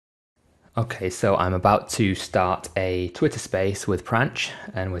Okay, so I'm about to start a Twitter space with Pranch,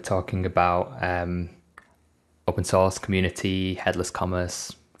 and we're talking about open source, community, headless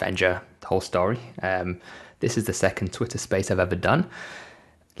commerce, Vendure, the whole story. This is the second Twitter space I've ever done.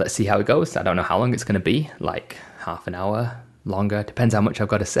 Let's see how it goes. I don't know how long it's going to be, like half an hour, longer, depends how much I've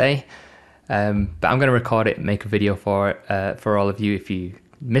got to say. But I'm going to record it, make a video for it for all of you. If you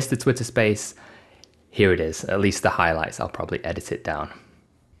missed the Twitter space, here it is. At least the highlights. I'll probably edit it down.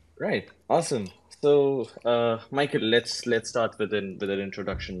 Right. Awesome. So, Michael, let's start with an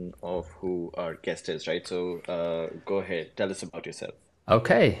introduction of who our guest is, right? So, go ahead, tell us about yourself.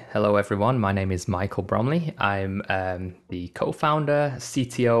 Okay, hello everyone. My name is Michael Bromley. I'm the co-founder,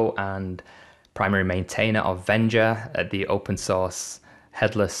 CTO, and primary maintainer of Vendure, the open source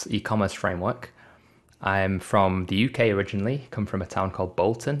headless e-commerce framework. I'm from the UK originally, come from a town called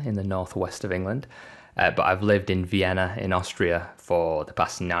Bolton in the northwest of England, but I've lived in Vienna in Austria for the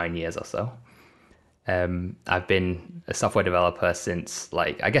past 9 years or so. I've been a software developer since,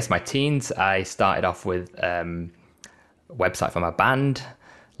 like, I guess my teens. I started off with website for my band,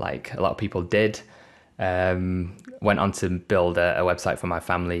 like a lot of people did. Went on to build a website for my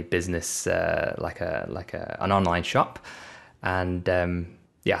family business, an online shop, and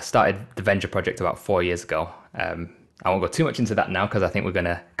yeah, started the Venture project about 4 years ago. I won't go too much into that now because I think we're going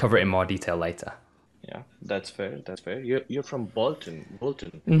to cover it in more detail later. Yeah, that's fair. That's fair. You're from Bolton.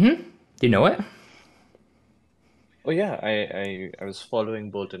 Bolton. Do you know it? Oh yeah, I was following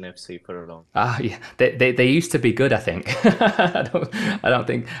Bolton FC for a long time. Ah, yeah, they used to be good. I think. I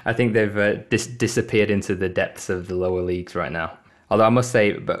think they've disappeared into the depths of the lower leagues right now. Although I must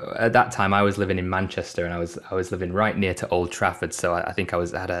say, but at that time I was living in Manchester and I was living right near to Old Trafford, so I think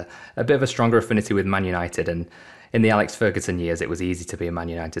had a bit of a stronger affinity with Man United. And in the Alex Ferguson years, it was easy to be a Man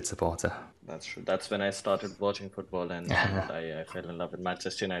United supporter. That's true. That's when I started watching football, and I fell in love with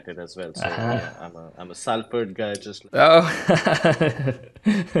Manchester United as well. So yeah, I'm a Salford guy, just like you.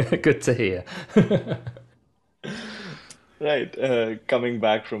 Oh, good to hear. Right. Coming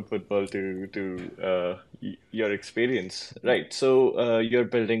back from football to your experience, right? So you're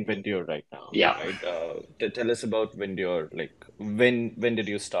building Vendure right now, Yeah. right? T Tell us about Vendure. Like when did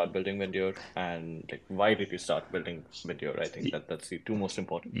you start building Vendure, and like why did you start building Vendure? I think that's the two most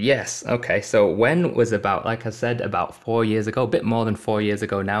important. Yes. Okay. So when was about, like I said, about 4 years ago, a bit more than 4 years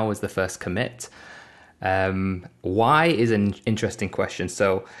ago now was the first commit. Why is an interesting question.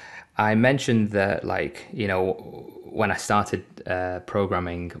 So I mentioned that, like, when I started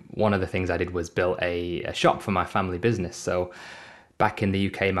programming, one of the things I did was build a shop for my family business. So back in the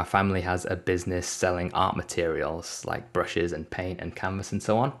UK, my family has a business selling art materials like brushes and paint and canvas and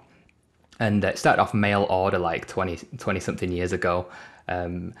so on. And it started off mail order like 20 something years ago.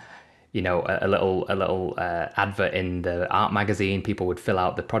 Um, a little advert in the art magazine. People would fill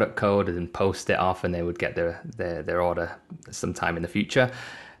out the product code and post it off, and they would get their order sometime in the future.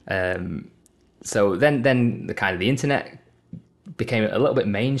 So then the kind of the internet became a little bit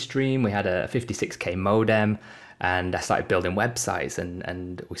mainstream. We had a 56K modem, and I started building websites,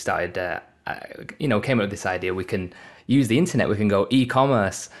 and we started, came up with this idea. We can use the internet. We can go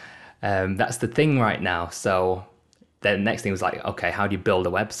e-commerce. That's the thing right now. So then the next thing was like, okay, how do you build a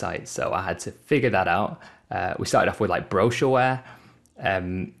website? So I had to figure that out. We started off with like brochureware,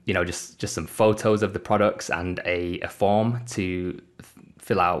 just some photos of the products and a form to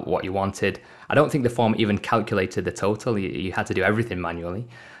fill out what you wanted. I don't think the form even calculated the total. You had to do everything manually.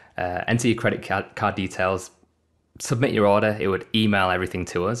 Enter your credit card details, submit your order. It would email everything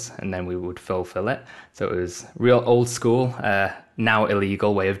to us, and then we would fulfill it. So it was real old school, now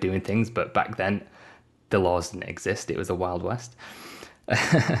illegal way of doing things, but back then the laws didn't exist. It was a wild west.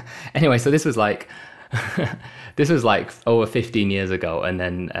 Anyway, so this was like this was like over 15 years ago, and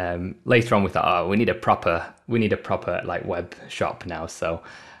then later on we thought, oh, we need a proper like web shop now. So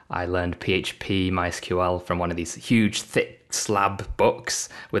I learned PHP, MySQL from one of these huge thick slab books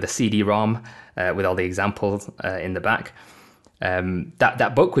with a CD-ROM with all the examples in the back.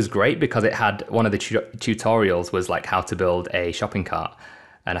 That book was great because it had one of the tutorials was like how to build a shopping cart,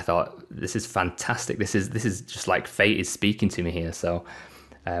 and I thought, this is fantastic. This is just like fate is speaking to me here. So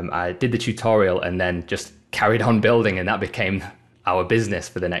I did the tutorial and then just carried on building, and that became our business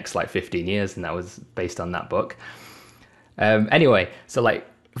for the next like 15 years, and that was based on that book. Anyway, so like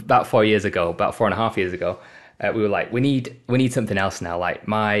about 4 years ago, about 4.5 years ago, we were like, we need something else now. Like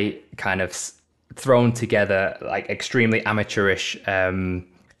my kind of thrown together, like extremely amateurish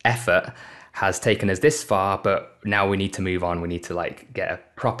effort has taken us this far, but now we need to move on. We need to like get a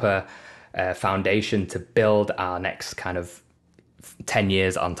proper foundation to build our next kind of 10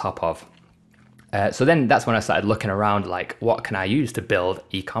 years on top of. So then that's when I started looking around, like, what can I use to build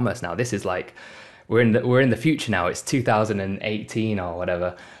e-commerce now? This is like, we're in the future now. It's 2018 or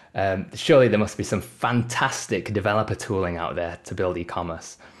whatever. Surely there must be some fantastic developer tooling out there to build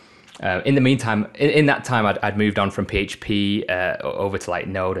e-commerce. In the meantime, in that time, I'd moved on from PHP over to like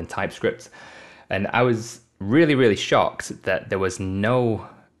Node and TypeScript, and I was really, really shocked that there was no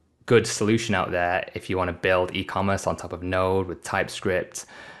good solution out there if you want to build e-commerce on top of Node with TypeScript.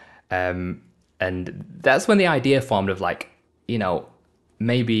 And that's when the idea formed of like, you know,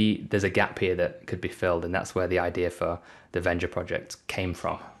 maybe there's a gap here that could be filled, and that's where the idea for the Vendure project came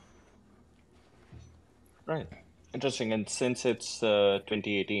from. Right. Interesting. And since it's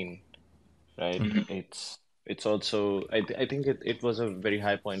 2018, right? It's also I think it was a very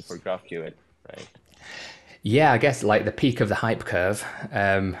high point for GraphQL, right? Yeah, I guess like the peak of the hype curve.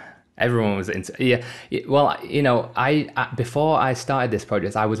 Everyone was into well, before I started this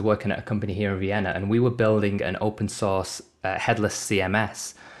project, I was working at a company here in Vienna, and we were building an open source headless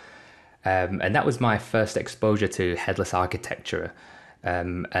CMS, and that was my first exposure to headless architecture,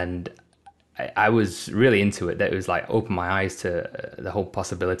 and I was really into it. That it was like opened my eyes to the whole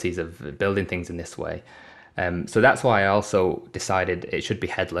possibilities of building things in this way. So that's why I also decided it should be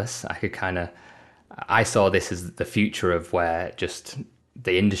headless. I saw this as the future of where just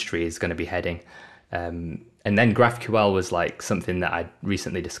the industry is going to be heading. And then GraphQL was like something that I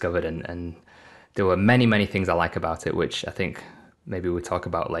recently discovered, and there were many, many things I like about it, which I think maybe we'll talk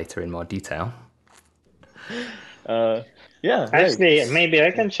about later in more detail. Uh, yeah, right. Actually, maybe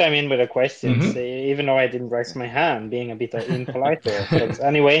I can chime in with a question, even though I didn't raise my hand, being a bit impolite there. But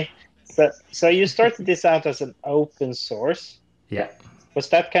anyway, so you started this out as an open source. Yeah. Was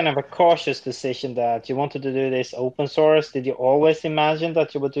that kind of a cautious decision that you wanted to do this open source? Did you always imagine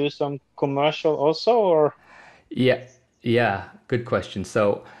that you would do some commercial also, or? Yeah, yeah, good question.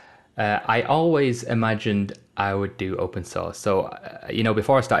 So, I always imagined I would do open source. So,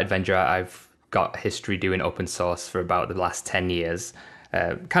 before I started Vendure, I've got history doing open source for about the last 10 years,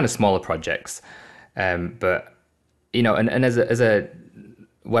 kind of smaller projects. But, and as a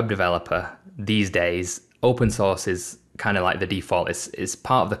web developer these days, open source is kind of like the default. It's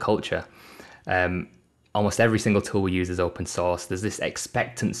part of the culture. Almost every single tool we use is open source. There's this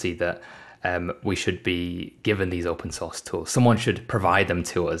expectancy that we should be given these open source tools. Someone should provide them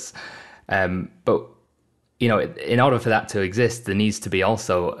to us. But in order for that to exist, there needs to be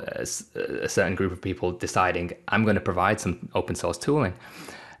also a certain group of people deciding, I'm going to provide some open source tooling.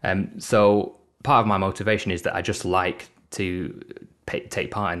 So part of my motivation is that I just like to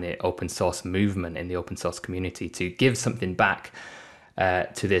take part in the open source movement, in the open source community, to give something back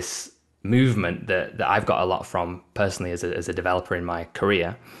to this movement that I've got a lot from personally as a developer in my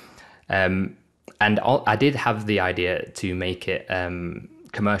career. I did have the idea to make it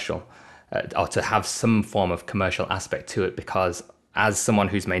commercial, or to have some form of commercial aspect to it, because as someone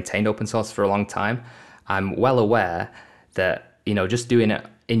who's maintained open source for a long time, I'm well aware that, just doing it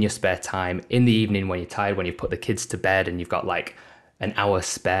in your spare time, in the evening when you're tired, when you put the kids to bed and you've got like an hour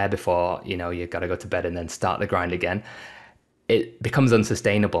spare before, you've got to go to bed and then start the grind again, it becomes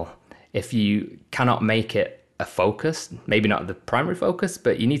unsustainable. If you cannot make it a focus, maybe not the primary focus,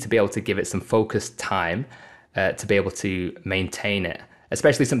 but you need to be able to give it some focused time to be able to maintain it,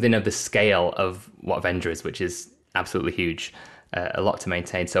 especially something of the scale of what Vendure is, which is absolutely huge, a lot to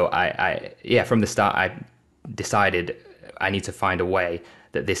maintain. So from the start, I decided I need to find a way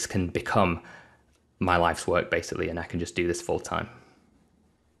that this can become my life's work, basically, and I can just do this full time.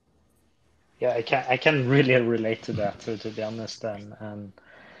 Yeah, I can really relate to that, to be honest. And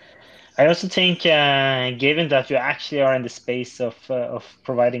I also think, given that you actually are in the space of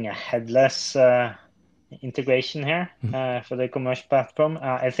providing a headless integration here for the commercial platform,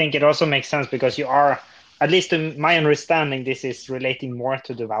 I think it also makes sense because you are, at least in my understanding, this is relating more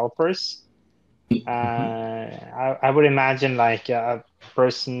to developers. I would imagine like a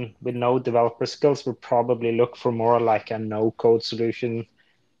person with no developer skills would probably look for more like a no-code solution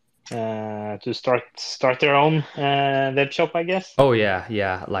to start their own web shop, I guess. Oh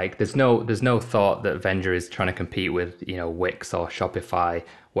yeah. Like there's no thought that Vendure is trying to compete with, Wix or Shopify,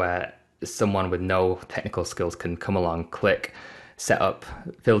 where someone with no technical skills can come along, click, set up,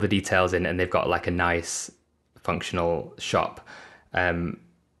 fill the details in, and they've got like a nice functional shop.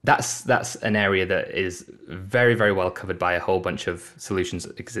 That's an area that is very, very well covered by a whole bunch of solutions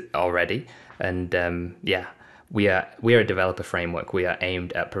already. And we are a developer framework. We are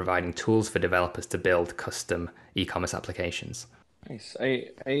aimed at providing tools for developers to build custom e-commerce applications. Nice.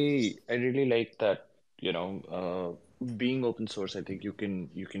 I really like that, being open source, I think you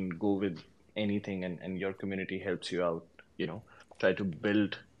can go with anything, and your community helps you out, try to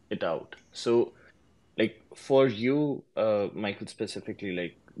build it out. So like for you, Michael, specifically,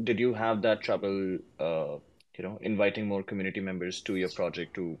 like, did you have that trouble, inviting more community members to your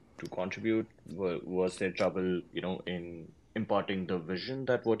project to contribute? Was there trouble, in imparting the vision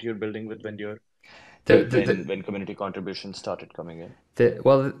that what you're building with Vendure The, the, the, when community contributions started coming in?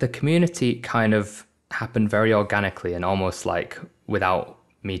 the community kind of happened very organically and almost like without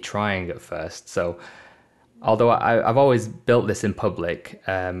me trying at first. So although I've always built this in public,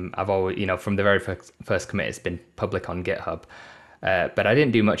 I've always, from the very first commit, it's been public on GitHub. But I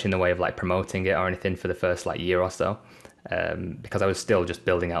didn't do much in the way of like promoting it or anything for the first like year or so, because I was still just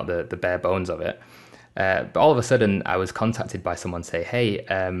building out the bare bones of it. But all of a sudden, I was contacted by someone say, "Hey,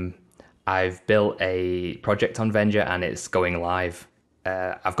 I've built a project on Vendure and it's going live.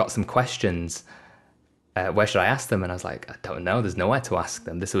 I've got some questions. Where should I ask them?" And I was like, "I don't know. There's nowhere to ask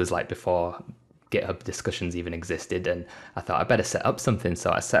them." This was like before GitHub discussions even existed, and I thought I better set up something.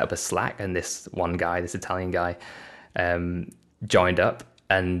 So I set up a Slack, and this one guy, this Italian guy, joined up,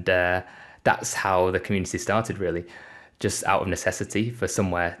 and that's how the community started, really, just out of necessity for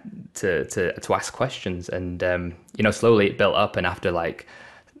somewhere to ask questions. And slowly it built up, and after like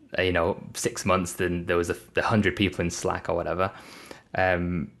 6 months, then there was 100 people in Slack or whatever.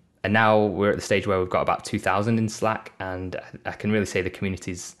 And now we're at the stage where we've got about 2,000 in Slack, and I can really say the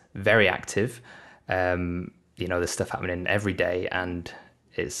community's very active. There's stuff happening every day, and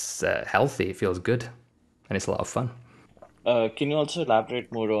it's healthy. It feels good, and it's a lot of fun. Can you also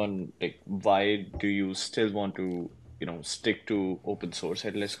elaborate more on like why do you still want to, stick to open source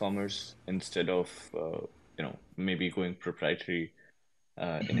headless commerce instead of, maybe going proprietary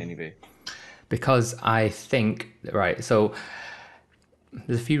in any way? Because I think, right, so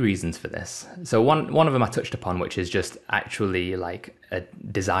there's a few reasons for this. So one of them I touched upon, which is just actually like a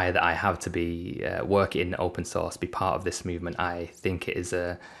desire that I have to be work in open source, be part of this movement. I think it is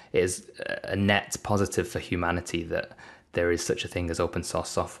a net positive for humanity that there is such a thing as open source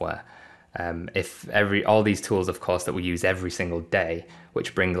software. If all these tools, of course, that we use every single day,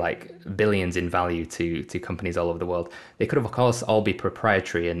 which bring like billions in value to companies all over the world, they could, of course, all be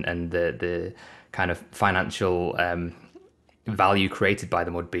proprietary, and the kind of financial value created by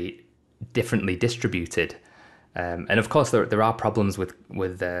them would be differently distributed. And of course, there are problems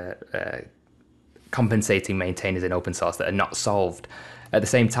with compensating maintainers in open source that are not solved. At the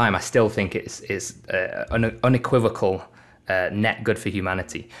same time, I still think it's an unequivocal net good for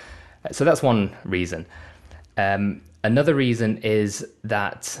humanity. So that's one reason. Another reason is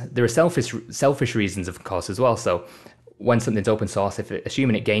that there are selfish reasons, of course, as well. So when something's open source,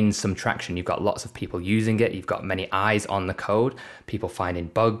 assuming it gains some traction, you've got lots of people using it, you've got many eyes on the code, people finding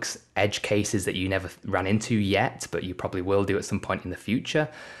bugs, edge cases that you never ran into yet, but you probably will do at some point in the future.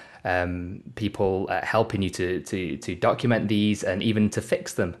 People helping you to document these and even to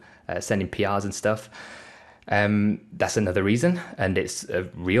fix them, sending PRs and stuff. That's another reason, and it's a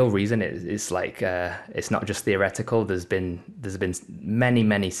real reason. It's like it's not just theoretical. There's been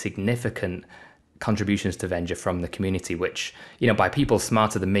many significant contributions to Vendure from the community, which by people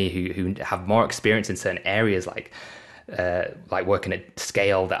smarter than me who have more experience in certain areas, like working at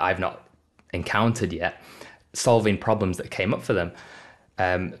scale that I've not encountered yet, solving problems that came up for them,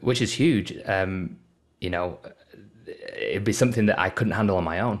 which is huge. It'd be something that I couldn't handle on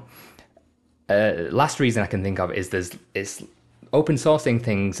my own. Last reason I can think of is open sourcing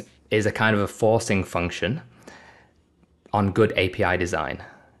things is a kind of a forcing function on good API design,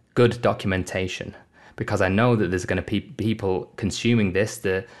 good documentation, because I know that there's going to be people consuming this.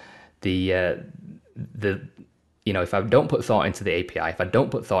 If I don't put thought into the API, if I don't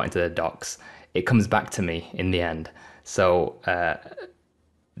put thought into the docs, it comes back to me in the end. So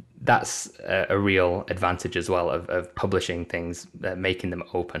that's a real advantage as well of publishing things, making them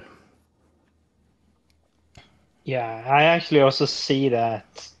open. Yeah, I actually also see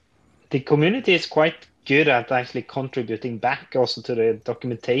that the community is quite good at actually contributing back also to the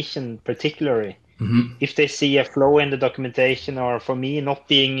documentation, particularly. If they see a flow in the documentation, or for me, not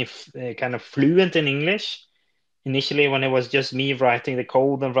being kind of fluent in English, initially when it was just me writing the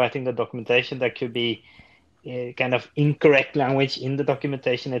code and writing the documentation, there could be kind of incorrect language in the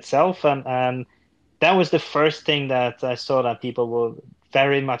documentation itself. And that was the first thing that I saw that people will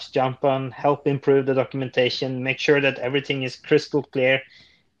very much jump on, help improve the documentation, make sure that everything is crystal clear.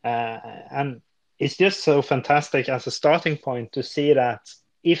 And it's just so fantastic as a starting point to see that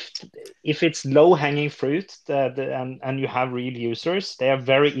if it's low-hanging fruit and you have real users, they are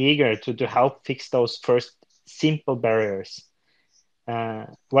very eager to help fix those first simple barriers.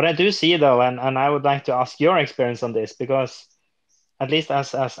 What I do see though, and I would like to ask your experience on this, because at least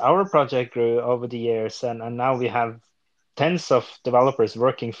as our project grew over the years, and now we have tens of developers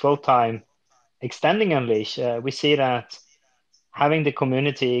working full-time extending Unleash, we see that having the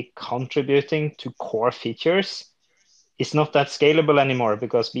community contributing to core features is not that scalable anymore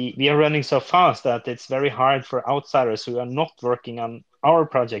because we are running so fast that it's very hard for outsiders who are not working on our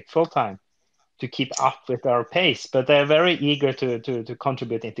project full time to keep up with our pace. But they're very eager to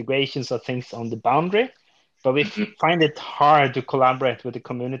contribute integrations or things on the boundary. But we find it hard to collaborate with the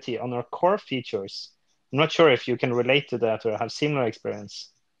community on our core features. I'm not sure if you can relate to that or have similar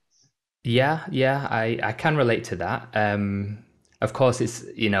experience. Yeah, I can relate to that. Of course, it's,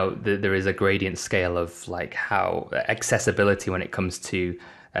 there is a gradient scale of like how accessibility when it comes to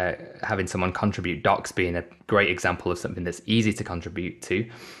having someone contribute, docs being a great example of something that's easy to contribute to.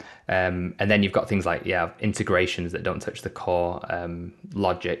 And then you've got things like, yeah, integrations that don't touch the core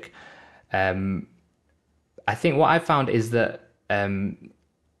logic. I think what I found is that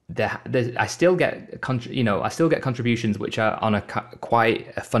I still get I still get contributions which are on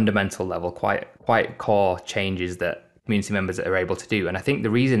quite a fundamental level, quite core changes that community members are able to do. And I think the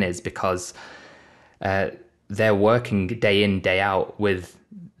reason is because they're working day in day out with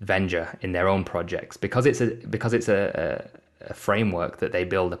Vendure in their own projects because it's a framework that they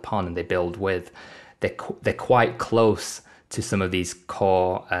build upon and they build with. They're quite close to some of these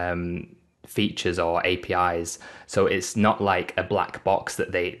core features or APIs. So it's not like a black box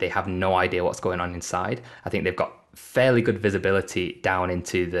that they have no idea what's going on inside. I think they've got fairly good visibility down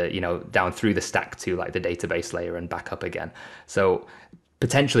into down through the stack to like the database layer and back up again. So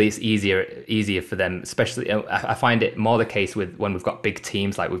potentially it's easier for them, especially I find it more the case with when we've got big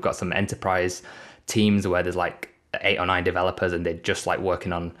teams, like we've got some enterprise teams where there's like 8 or 9 developers and they're just like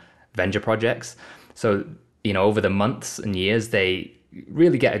working on Vendure projects. So, over the months and years, they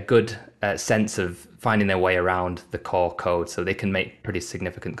really get a good sense of finding their way around the core code so they can make pretty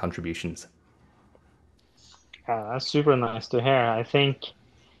significant contributions. That's super nice to hear. I think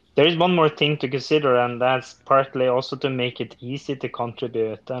there is one more thing to consider, and that's partly also to make it easy to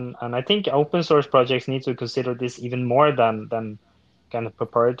contribute. And I think open source projects need to consider this even more than kind of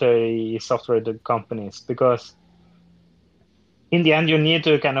proprietary software companies, because in the end, you need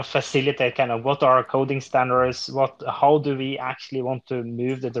to kind of facilitate kind of what are our coding standards, how do we actually want to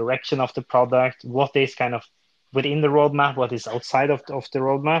move the direction of the product, what is kind of within the roadmap, what is outside of the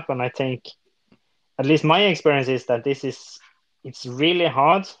roadmap. And I think at least my experience is that it's really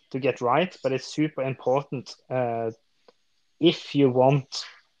hard to get right, but it's super important if you want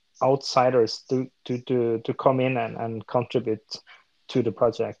outsiders to come in and contribute to the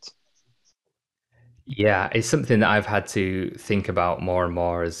project. Yeah, it's something that I've had to think about more and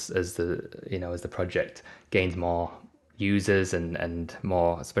more as the project gains more users and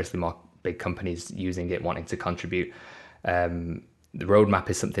more, especially more big companies using it, wanting to contribute. The roadmap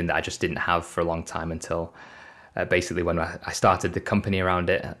is something that I just didn't have for a long time until basically when I started the company around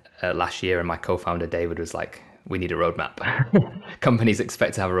it last year, and my co-founder David was like, "We need a roadmap." Companies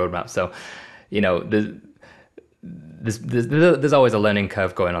expect to have a roadmap, so there's always a learning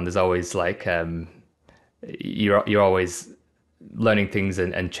curve going on. There's always like you're always learning things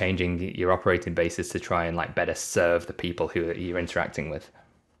and changing your operating basis to try and like better serve the people who you're interacting with.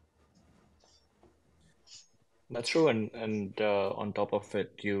 That's true, and on top of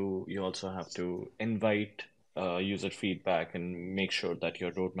it, you also have to invite user feedback and make sure that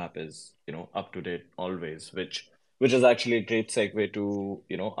your roadmap is, up to date always, which is actually a great segue to,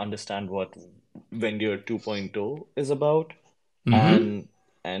 understand what Vendure 2.0 is about, Mm-hmm.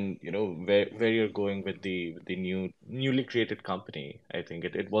 and where you're going with the newly created company. I think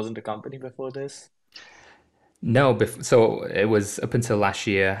it wasn't a company before this. No, so it was up until last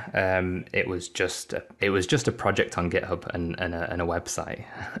year. It was just a project on GitHub and a website,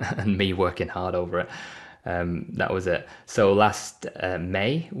 and me working hard over it. That was it. So last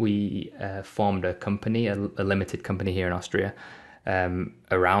May, we formed a company, a limited company here in Austria,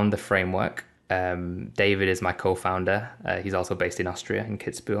 around the framework. David is my co-founder. He's also based in Austria, in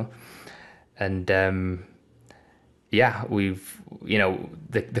Kitzbühel, and yeah,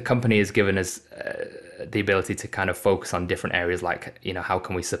 the company has given us the ability to kind of focus on different areas, like how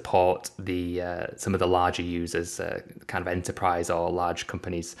can we support the some of the larger users, kind of enterprise or large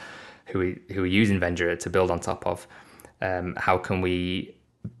companies who are using Vendure to build on top of. How can we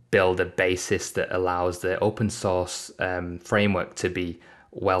build a basis that allows the open source framework to be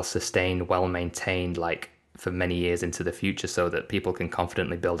well sustained, well maintained, like for many years into the future, so that people can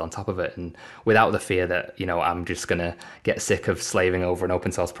confidently build on top of it and without the fear that I'm just gonna get sick of slaving over an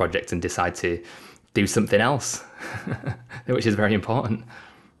open source project and decide to do something else, which is very important.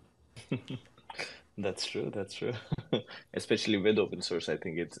 That's true. That's true. Especially with open source, I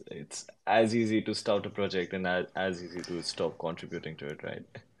think it's as easy to start a project and as easy to stop contributing to it, right?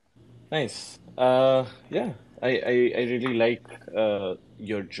 Nice. Yeah, I really like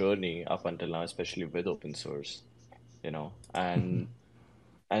your journey up until now, especially with open source, and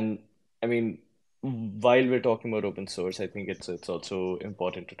I mean, while we're talking about open source, I think it's also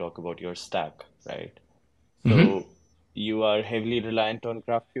important to talk about your stack, right? Hmm. So you are heavily reliant on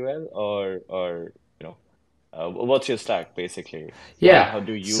GraphQL, or what's your stack basically? Yeah. How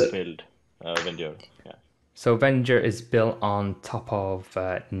do you So build Vendure? Yeah. so Vendure is built on top of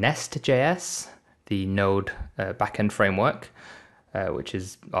NestJS, the Node backend framework, which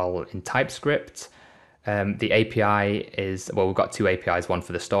is all in TypeScript. The API is, well, we've got two APIs, one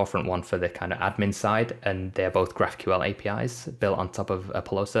for the storefront, one for the kind of admin side, and they're both GraphQL APIs built on top of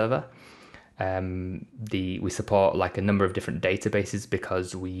Apollo server. We support like a number of different databases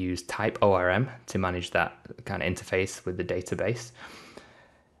because we use TypeORM to manage that kind of interface with the database.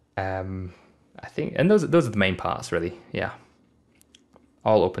 I think, and those are the main parts, really. Yeah,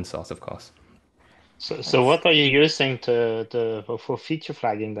 all open source, of course. So Nice. what are you using for feature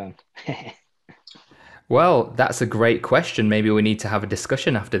flagging then? Well, that's a great question. Maybe we need to have a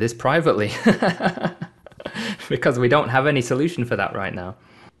discussion after this privately because we don't have any solution for that right now.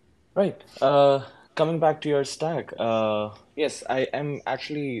 Right. Coming back to your stack, yes, I am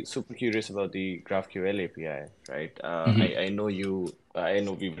actually super curious about the GraphQL API, right? I know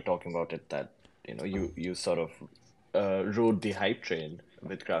we were talking about it that, you sort of rode the hype train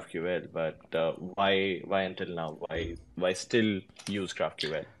with GraphQL, but why until now? Why still use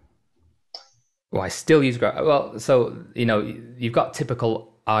GraphQL? Well, I still use Graph. Well, so you've got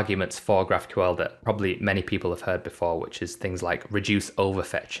typical arguments for GraphQL that probably many people have heard before, which is things like reduce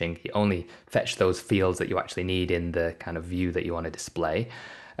overfetching. You only fetch those fields that you actually need in the kind of view that you want to display.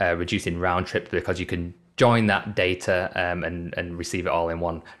 Reducing round trip because you can join that data and receive it all in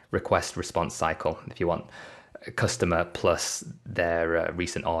one request response cycle if you want a customer plus their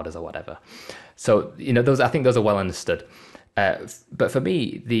recent orders or whatever. So those, I think those are well understood. But for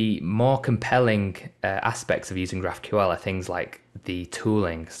me, the more compelling aspects of using GraphQL are things like the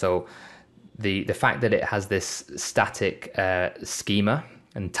tooling. So the fact that it has this static schema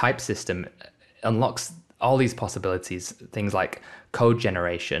and type system unlocks all these possibilities. Things like code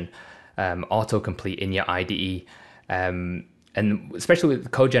generation, autocomplete in your IDE, and especially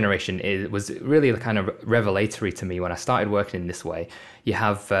with code generation, it was really kind of revelatory to me when I started working in this way. You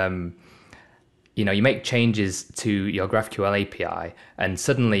have you make changes to your GraphQL API, and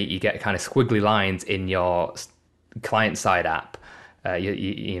suddenly you get kind of squiggly lines in your client side app,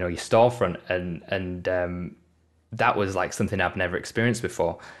 your storefront, and that was like something I've never experienced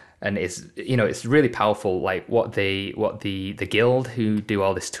before. And it's really powerful. Like what the guild who do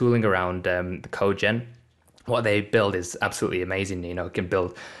all this tooling around the code gen, what they build is absolutely amazing. It can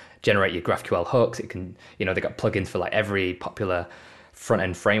generate your GraphQL hooks. It can, they got plugins for like every popular front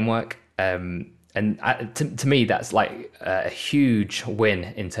end framework. And to me, that's like a huge win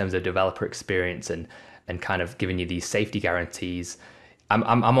in terms of developer experience and kind of giving you these safety guarantees. I'm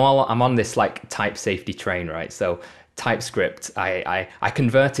on this like type safety train, right? So TypeScript, I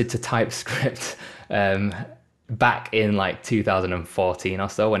converted to TypeScript back in like 2014 or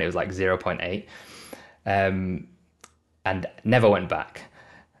so when it was like 0.8, and never went back.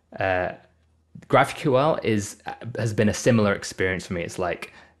 GraphQL has been a similar experience for me. It's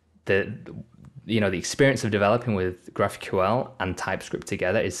like the the experience of developing with GraphQL and TypeScript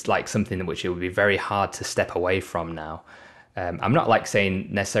together is like something which it would be very hard to step away from now. I'm not like saying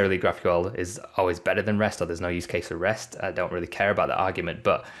necessarily GraphQL is always better than REST or there's no use case for REST. I don't really care about that argument,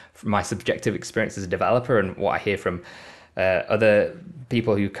 but from my subjective experience as a developer and what I hear from other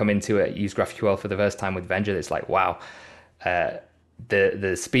people who come into it, use GraphQL for the first time with Vendure, it's like, wow,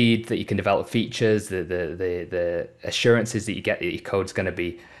 the speed that you can develop features, the assurances that you get that your code's going to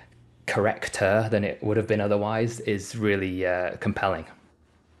be correcter than it would have been otherwise is really compelling.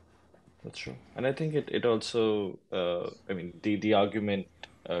 That's true. And I think it also, I mean, the argument,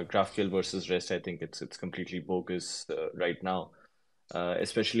 GraphQL versus REST, I think it's completely bogus right now,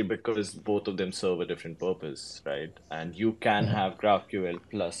 especially because both of them serve a different purpose, right? And you can have GraphQL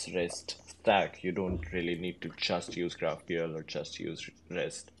plus REST stack. You don't really need to just use GraphQL or just use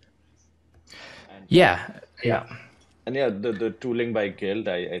REST. And Yeah, yeah, yeah, and yeah, the tooling by Guild,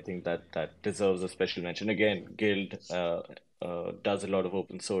 I think that deserves a special mention. Again, Guild does a lot of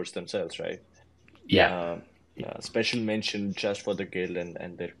open source themselves, right? yeah. Uh, Special mention just for the guild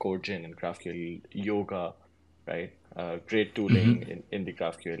and their code gen and GraphQL yoga, right? Great tooling in the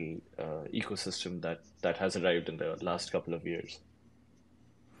GraphQL ecosystem that has arrived in the last couple of years.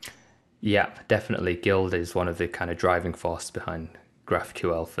 Yeah, definitely. Guild is one of the kind of driving force behind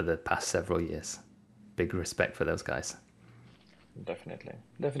GraphQL for the past several years. Big respect for those guys. Definitely,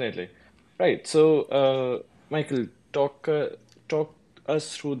 definitely. Right. So, Michael, talk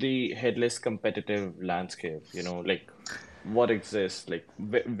us through the headless competitive landscape. Like what exists, like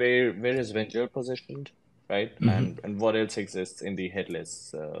where is Vendure positioned, right? And what else exists in the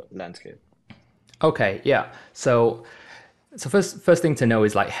headless landscape? Okay, yeah. So first thing to know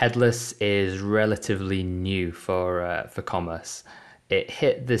is like headless is relatively new for commerce. It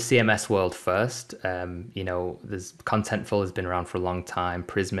hit the CMS world first. There's Contentful has been around for a long time,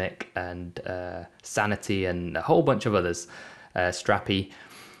 Prismic and Sanity and a whole bunch of others, Strappy.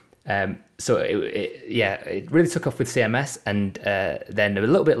 It really took off with CMS, and then a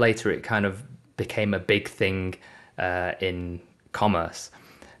little bit later, it kind of became a big thing in commerce.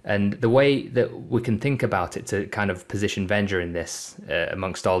 And the way that we can think about it to kind of position Vendure in this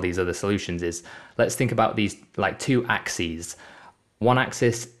amongst all these other solutions is let's think about these like two axes. One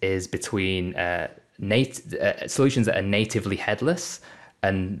axis is between solutions that are natively headless,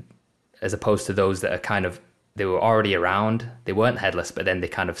 and as opposed to those that are kind of they were already around, they weren't headless, but then they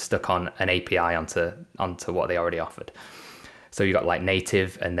kind of stuck on an API onto what they already offered. So you got like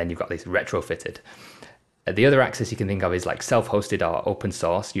native, and then you've got these retrofitted. The other axis you can think of is like self-hosted or open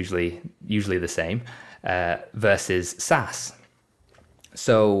source, usually the same, versus SaaS.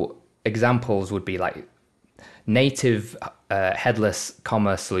 So examples would be like native headless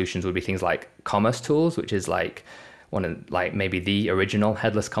commerce solutions would be things like commerce tools, which is like one of like maybe the original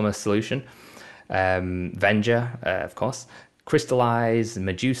headless commerce solution. Vendure, of course, Crystallize,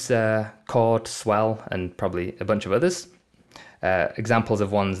 Medusa, Chord, Swell, and probably a bunch of others. Examples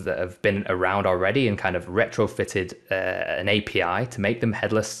of ones that have been around already and kind of retrofitted an API to make them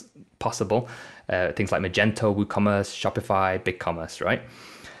headless possible. Things like Magento, WooCommerce, Shopify, BigCommerce, right?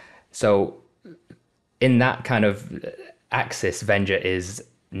 So in that kind of axis, Vendure is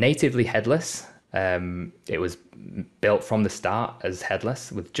natively headless. It was built from the start as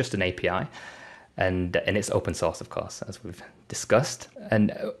headless with just an API, and it's open source, of course, as we've discussed.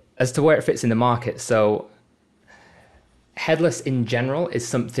 And as to where it fits in the market, so headless in general is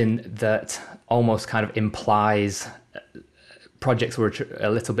something that almost kind of implies projects were a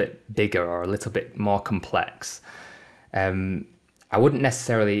little bit bigger or a little bit more complex. I wouldn't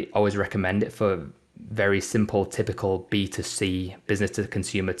necessarily always recommend it for very simple, typical B2C, business to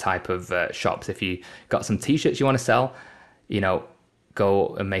consumer type of shops. If you got some t-shirts you want to sell,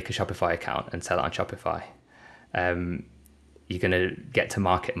 go and make a Shopify account and sell it on Shopify. You're going to get to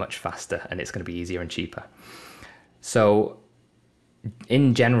market much faster, and it's going to be easier and cheaper. So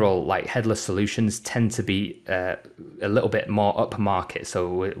in general, like headless solutions tend to be a little bit more upper market. So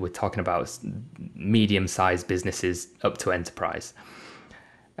we're talking about medium-sized businesses up to enterprise.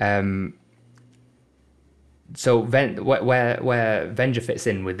 So where Vendure fits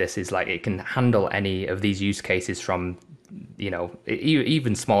in with this is like it can handle any of these use cases from,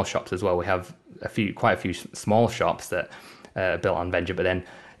 even small shops as well. We have quite a few small shops that are built on Vendure, but then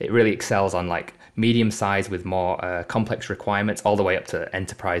it really excels on like medium size with more complex requirements all the way up to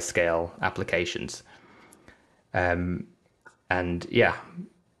enterprise scale applications. And yeah,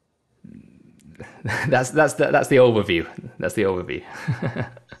 that's the overview. That's the overview.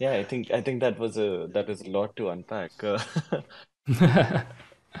 Yeah, I think that was a lot to unpack.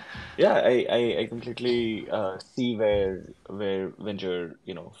 Yeah, I completely see where Venture,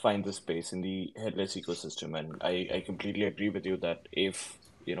 finds the space in the headless ecosystem, and I completely agree with you that if,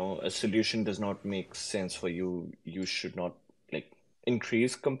 a solution does not make sense for you, you should not like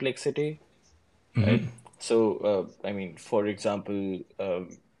increase complexity, right? So, I mean, for example,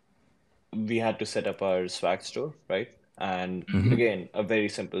 we had to set up our swag store, right? And again, a very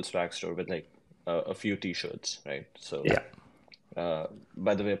simple swag store with like a few t-shirts, right? So. Yeah.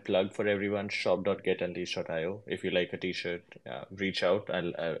 By the way, plug for everyone, shop.getunleashed.io. If you like a t-shirt, reach out.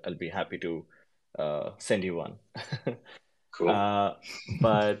 I'll be happy to send you one. Cool.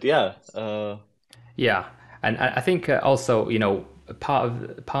 But yeah, Yeah, and I think also, part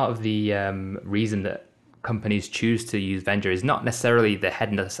of the reason that companies choose to use Vendure is not necessarily the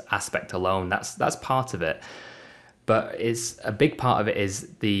headless aspect alone. That's part of it, but it's a big part of it is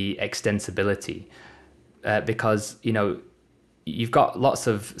the extensibility, because you've got lots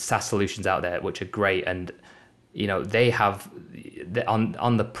of SaaS solutions out there which are great, and they have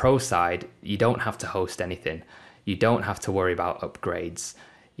on the pro side, you don't have to host anything, you don't have to worry about upgrades.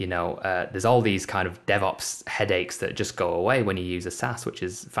 There's all these kind of DevOps headaches that just go away when you use a SaaS, which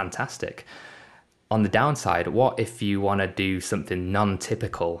is fantastic. On the downside, what if you want to do something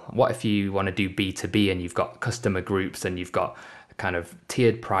non-typical? What if you want to do B2B and you've got customer groups and you've got kind of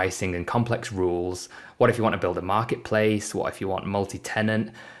tiered pricing and complex rules? What if you want to build a marketplace? What if you want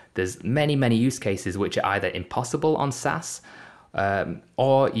multi-tenant? There's many, many use cases which are either impossible on SaaS,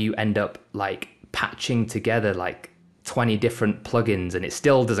 or you end up like patching together like 20 different plugins and it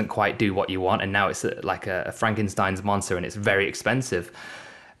still doesn't quite do what you want, and now it's like a Frankenstein's monster and it's very expensive.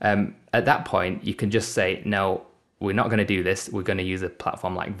 At that point, you can just say, no, we're not going to do this. We're going to use a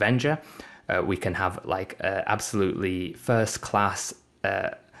platform like Vendure. We can have like absolutely first class,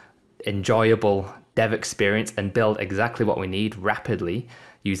 enjoyable dev experience and build exactly what we need rapidly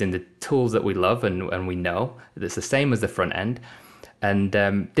using the tools that we love and we know. It's the same as the front end. And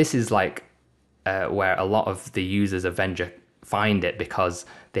this is like where a lot of the users of Vendure find it, because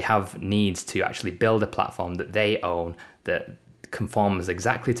they have needs to actually build a platform that they own, that conforms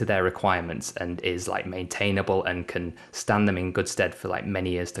exactly to their requirements and is like maintainable and can stand them in good stead for like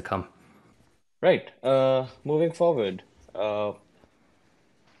many years to come. Right. Moving forward,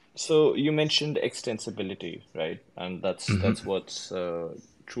 so you mentioned extensibility, right? And that's what's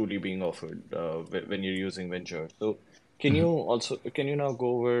truly being offered when you're using Venture. So can you now go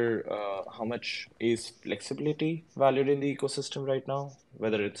over how much is flexibility valued in the ecosystem right now?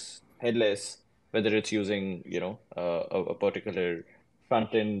 Whether it's headless, whether it's using, a particular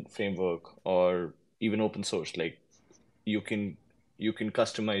front-end framework or even open source, like you can you can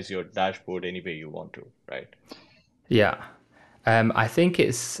customize your dashboard any way you want to, right? Yeah. I think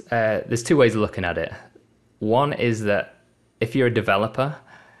it's there's two ways of looking at it. One is that if you're a developer,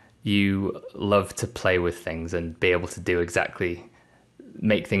 you love to play with things and be able to do exactly,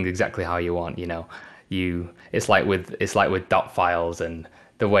 make things exactly how you want. You know, it's like with dot files and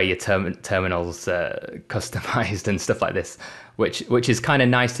the way your terminals customized and stuff like this, which is kind of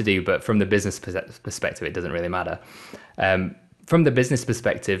nice to do, but from the business perspective, it doesn't really matter. From the business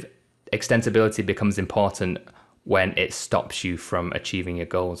perspective, extensibility becomes important when it stops you from achieving your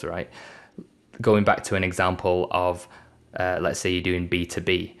goals, right? Going back to an example of, let's say you're doing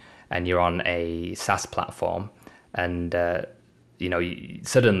B2B and you're on a SaaS platform, and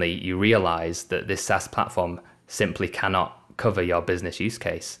suddenly you realize that this SaaS platform simply cannot cover your business use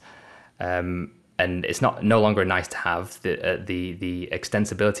case. And it's no longer nice to have. The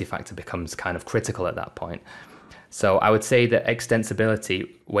extensibility factor becomes kind of critical at that point. So I would say that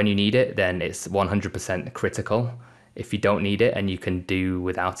extensibility, when you need it, then it's 100% critical. If you don't need it and you can do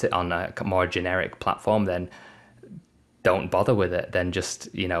without it on a more generic platform, then don't bother with it. Then just,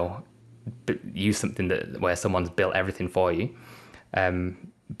 use something where someone's built everything for you.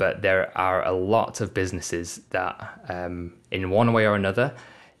 But there are a lot of businesses that, in one way or another,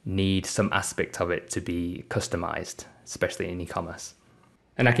 need some aspect of it to be customized, especially in e-commerce.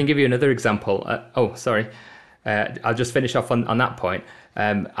 And I can give you another example. I'll just finish off on that point.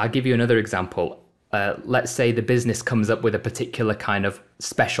 I'll give you another example. Let's say the business comes up with a particular kind of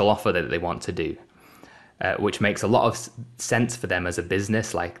special offer that they want to do, which makes a lot of sense for them as a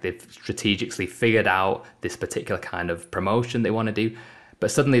business. Like they've strategically figured out this particular kind of promotion they want to do, but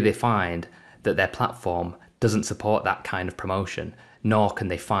suddenly they find that their platform doesn't support that kind of promotion, nor can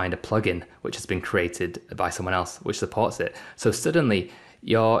they find a plugin which has been created by someone else which supports it. So suddenly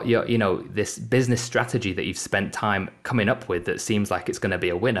your this business strategy that you've spent time coming up with that seems like it's going to be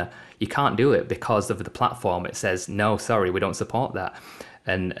a winner, you can't do it because of the platform. It says, no, sorry, we don't support that.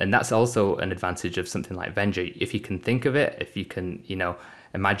 And that's also an advantage of something like Vendure. If you can think of it, if you can,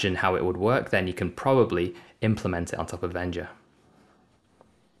 imagine how it would work, then you can probably implement it on top of Vendure.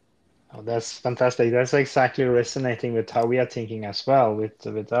 Oh, that's fantastic. That's exactly resonating with how we are thinking as well,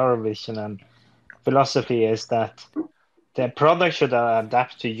 with our vision and philosophy, is that the product should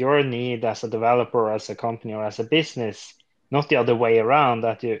adapt to your need as a developer, or as a company, or as a business, not the other way around,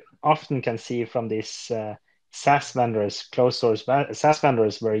 that you often can see from these SaaS vendors, closed source SaaS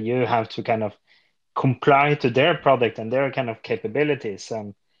vendors, where you have to kind of comply to their product and their kind of capabilities.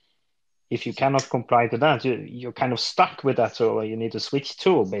 And if you cannot comply to that, you're kind of stuck with that tool. You need to switch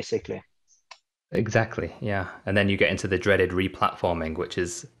tool, basically. Exactly, yeah. And then you get into the dreaded replatforming, which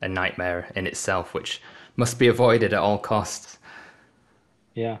is a nightmare in itself, which must be avoided at all costs.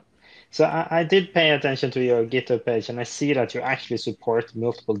 Yeah. So I did pay attention to your GitHub page, and I see that you actually support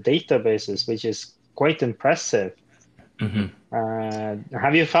multiple databases, which is quite impressive.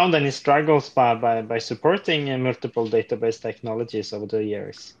 Have you found any struggles by supporting multiple database technologies over the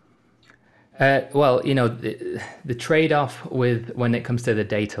years? Well, the trade-off with when it comes to the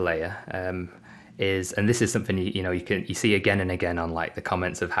data layer is, and this is something you see again and again on like the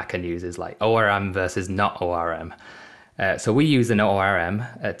comments of Hacker News, is like ORM versus not ORM. So we use an ORM,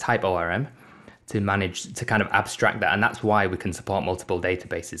 a TypeORM, to kind of abstract that, and that's why we can support multiple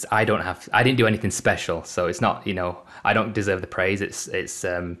databases. I didn't do anything special, so it's not, I don't deserve the praise. It's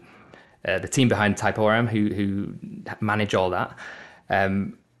the team behind TypeORM who manage all that.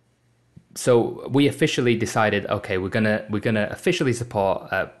 so we officially decided, okay, we're gonna officially support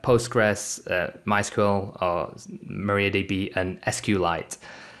Postgres, MySQL, or MariaDB, and SQLite.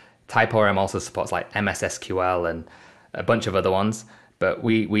 TypeORM also supports like MS SQL and a bunch of other ones. But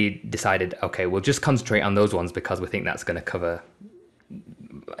we decided, okay, we'll just concentrate on those ones because we think that's going to cover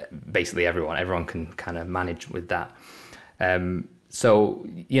basically everyone. Everyone can kind of manage with that. So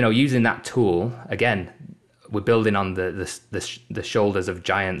using that tool again, we're building on the shoulders of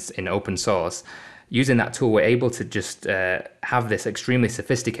giants in open source. Using that tool, we're able to just have this extremely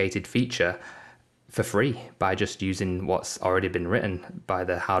sophisticated feature for free by just using what's already been written by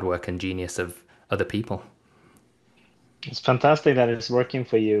the hard work and genius of other people. It's fantastic that it's working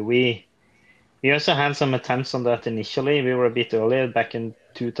for you. We also had some attempts on that initially. We were a bit earlier back in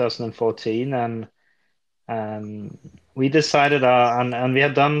 2014, and we decided, and we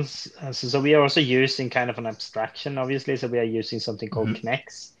have done so. We are also using kind of an abstraction, obviously. So we are using something called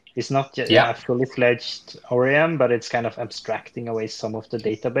Knex. It's not a Yeah, fully fledged ORM, but it's kind of abstracting away some of the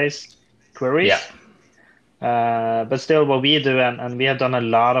database yeah, queries. But still, what we do, and we have done a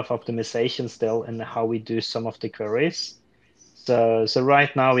lot of optimization still in how we do some of the queries. So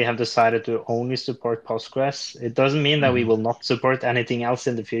right now we have decided to only support Postgres. It doesn't mean that we will not support anything else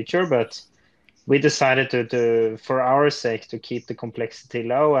in the future, but we decided to for our sake, to keep the complexity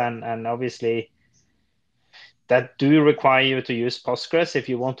low, and obviously that do require you to use Postgres if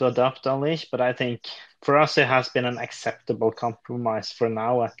you want to adopt Unleash. But I think for us it has been an acceptable compromise for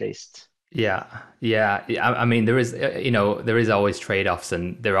now, at least. yeah, yeah. I mean, there is, there is always trade-offs,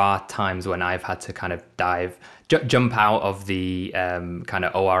 and there are times when I've had to kind of jump out of the kind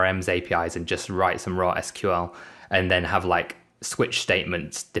of ORM's APIs and just write some raw SQL, and then have like switch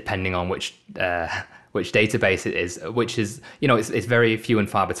statements depending on which database it is, which is, it's very few and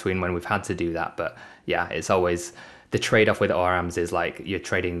far between when we've had to do that. But yeah, it's always the trade-off with ORMs is like you're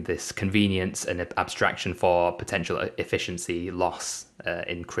trading this convenience and abstraction for potential efficiency loss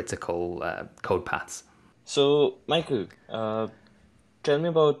in critical code paths. So, Michael, tell me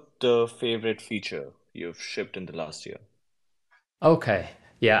about the favorite feature you've shipped in the last year. Okay.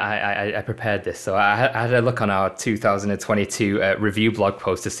 Yeah, I prepared this. So I had a look on our 2022 review blog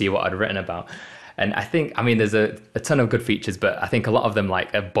post to see what I'd written about. And I mean, there's a ton of good features, but I think a lot of them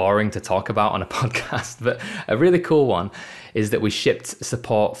like are boring to talk about on a podcast. But a really cool one is that we shipped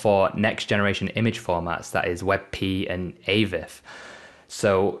support for next generation image formats, that is WebP and AVIF.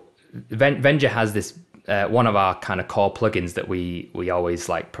 So Vendure has this, one of our kind of core plugins that we always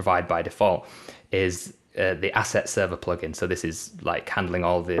like provide by default is the asset server plugin. So this is like handling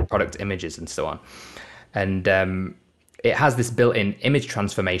all the product images and so on. And it has this built-in image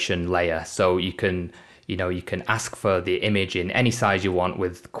transformation layer. So you can ask for the image in any size you want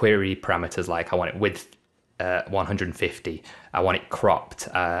with query parameters like I want it width 150, I want it cropped,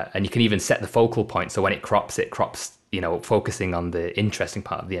 and you can even set the focal point. So when it crops, focusing on the interesting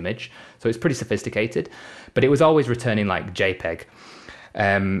part of the image. So it's pretty sophisticated, but it was always returning like JPEG.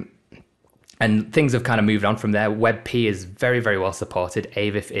 And things have kind of moved on from there. WebP is very, very well supported.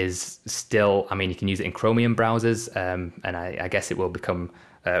 AVIF is still, I mean, you can use it in Chromium browsers, and I guess it will become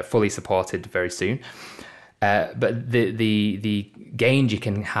fully supported very soon. But the gains you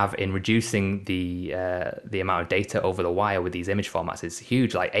can have in reducing the amount of data over the wire with these image formats is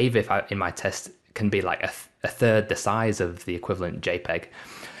huge. Like AVIF in my test can be like a third the size of the equivalent JPEG.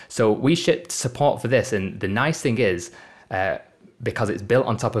 So we shipped support for this, and the nice thing is, because it's built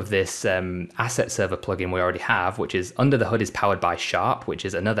on top of this asset server plugin we already have, which is under the hood is powered by Sharp, which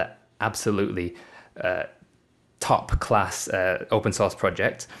is another absolutely top class open source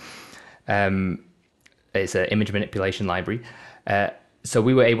project. It's an image manipulation library. So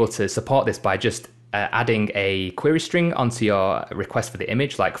we were able to support this by just adding a query string onto your request for the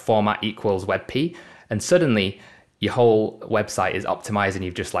image, like format equals WebP, and suddenly your whole website is optimized and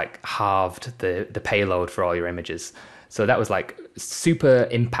you've just like halved the payload for all your images. So that was like super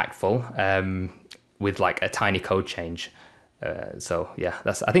impactful with like a tiny code change. So yeah,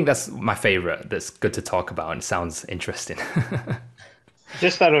 I think that's my favorite. That's good to talk about and sounds interesting.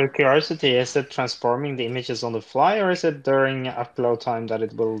 Just out of curiosity, is it transforming the images on the fly, or is it during upload time that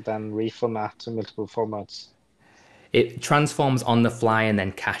it will then reformat to multiple formats? It transforms on the fly and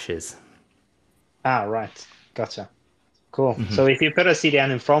then caches. Ah, right. Gotcha. Cool. So if you put a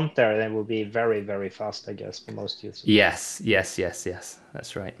CDN in front there, then it will be very, very fast, I guess, for most users. Yes.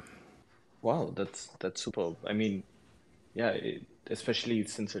 That's right. Wow, that's superb. I mean, yeah, especially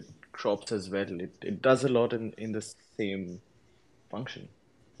since it crops as well, it does a lot in the same function.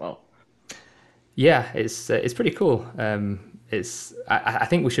 Wow. Yeah, it's pretty cool. I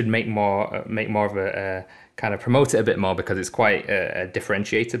think we should make more of a kind of promote it a bit more because it's quite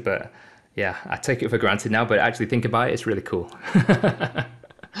differentiated. But Yeah, I take it for granted now, but actually think about it, it's really cool. I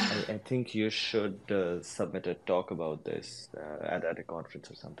think you should submit a talk about this at a conference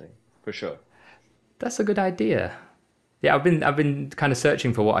or something, for sure. That's a good idea. Yeah, I've been kind of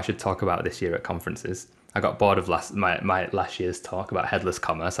searching for what I should talk about this year at conferences. I got bored of my last year's talk about headless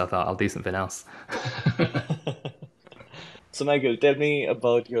commerce. I thought I'll do something else. So, Michael, tell me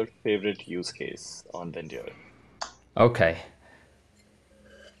about your favorite use case on Vendure. Okay,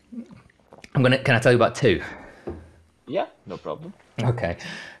 Can I tell you about two? Yeah, no problem. Okay,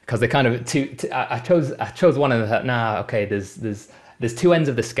 because they're kind of two. I chose one and I thought, nah, okay. There's two ends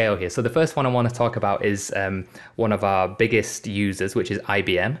of the scale here. So the first one I want to talk about is one of our biggest users, which is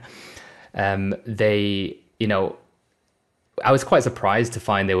IBM. They, I was quite surprised to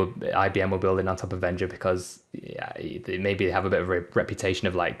find IBM were building on top of Vendure because yeah, maybe they have a bit of a reputation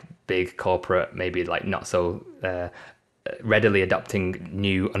of like big corporate, maybe like not so readily adopting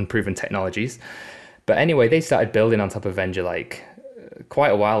new unproven technologies. But anyway, they started building on top of Vendure like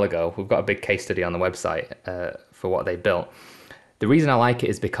quite a while ago. We've got a big case study on the website for what they built. The reason I like it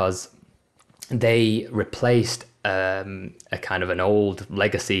is because they replaced a kind of an old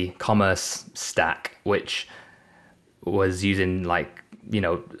legacy commerce stack, which was using like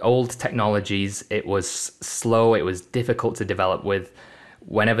old technologies. It was slow, it was difficult to develop with.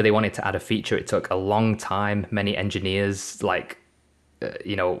 Whenever they wanted to add a feature, it took a long time. Many engineers like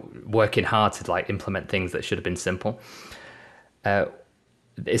working hard to like implement things that should have been simple.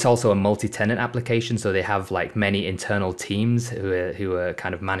 It's also a multi-tenant application, so they have like many internal teams who are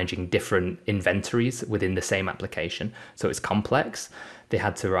kind of managing different inventories within the same application. So it's complex. They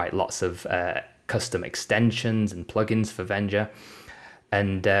had to write lots of custom extensions and plugins for Vendure.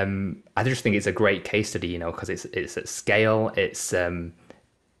 And I just think it's a great case study, because it's at scale.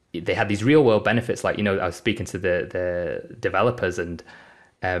 They had these real world benefits. Like, I was speaking to the developers, and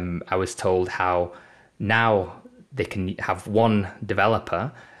I was told how now they can have one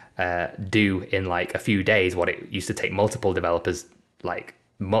developer do in like a few days what it used to take multiple developers, like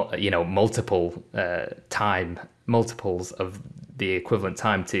multiple multiples of the equivalent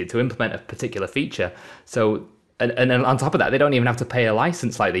time to implement a particular feature. So and on top of that, they don't even have to pay a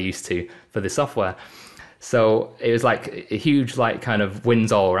license like they used to for the software. So it was like a huge like kind of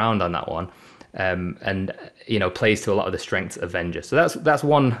wins all around on that one, and plays to a lot of the strengths of Vendure. So that's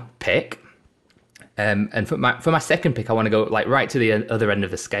one pick. And for my second pick, I want to go like right to the other end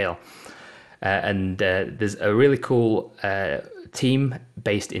of the scale. And there's a really cool team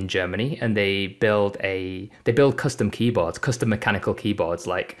based in Germany, and they build custom keyboards, custom mechanical keyboards,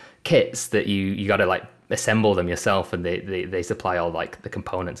 like kits that you got to like assemble them yourself, and they supply all like the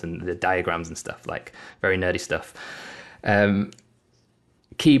components and the diagrams and stuff, like very nerdy stuff.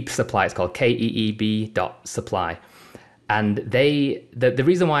 Keeb.supply, it's called keeb.supply. And the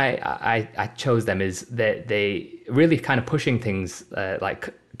reason why I chose them is that they really kind of pushing things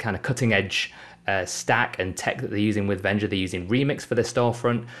like kind of cutting edge stack and tech that they're using with Vendure. They're using Remix for their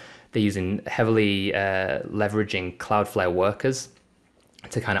storefront. They're using heavily leveraging Cloudflare workers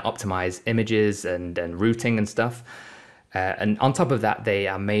to kind of optimize images and routing and stuff. And on top of that, they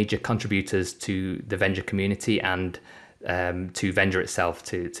are major contributors to the Vendure community and to Vendure itself,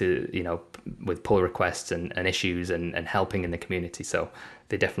 to with pull requests and issues and helping in the community. So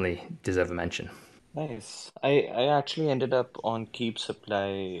they definitely deserve a mention. Nice. I actually ended up on Keep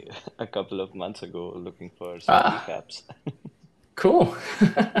Supply a couple of months ago looking for some recaps. Cool.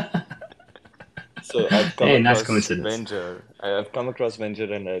 So I've come Hey, nice across coincidence. Vendure. I've come across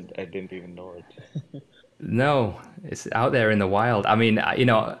Vendure and I didn't even know it. No, it's out there in the wild. I mean, I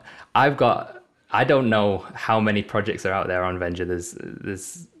don't know how many projects are out there on Vendure.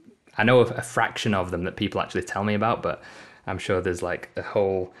 I know a fraction of them that people actually tell me about, but I'm sure there's like a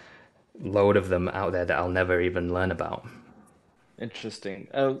whole load of them out there that I'll never even learn about. Interesting.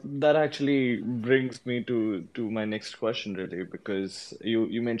 That actually brings me to my next question, really, because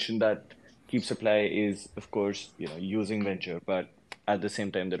you mentioned that Keep Supply is, of course, using Vendure, but at the same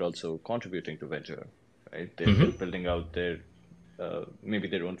time they're also contributing to Vendure, right? They're building out their maybe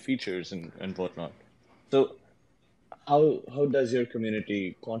their own features and whatnot. So how does your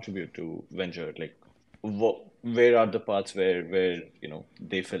community contribute to Vendure? Like, where are the parts where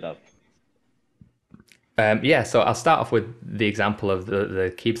they fill up? Yeah, so I'll start off with the example of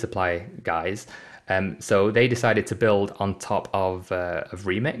the Keep Supply guys. So they decided to build on top of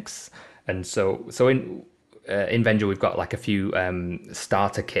Remix, and so in Vendure we've got like a few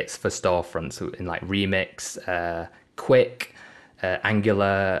starter kits for storefronts in like Remix, Quick,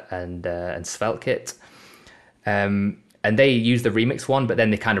 Angular, and SvelteKit. And they used the Remix one, but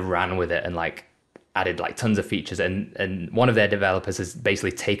then they kind of ran with it and like added like tons of features, and one of their developers has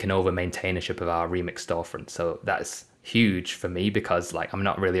basically taken over maintainership of our Remix storefront. So that's huge for me because like I'm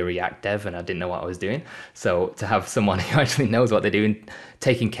not really a React dev and I didn't know what I was doing. So to have someone who actually knows what they're doing,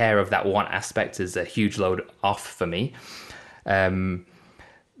 taking care of that one aspect is a huge load off for me.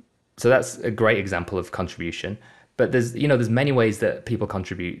 So that's a great example of contribution. But there's many ways that people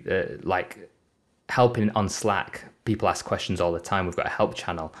contribute, like helping on Slack. People ask questions all the time. We've got a help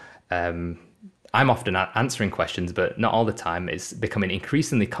channel. I'm often answering questions, but not all the time. It's becoming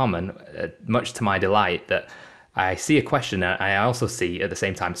increasingly common, much to my delight, that I see a question and I also see at the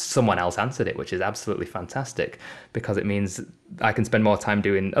same time someone else answered it, which is absolutely fantastic because it means I can spend more time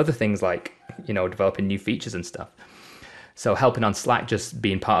doing other things like, developing new features and stuff. So helping on Slack, just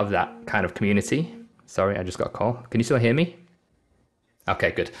being part of that kind of community. Sorry, I just got a call. Can you still hear me?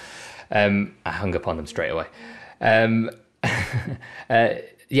 Okay, good. I hung up on them straight away.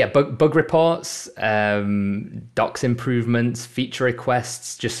 Yeah, bug reports, docs improvements, feature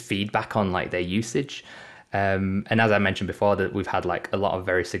requests, just feedback on like their usage. And as I mentioned before, that we've had like a lot of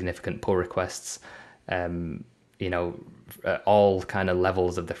very significant pull requests, all kind of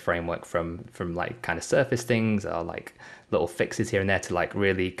levels of the framework from like kind of surface things or like little fixes here and there to like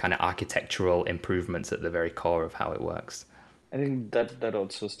really kind of architectural improvements at the very core of how it works. I think that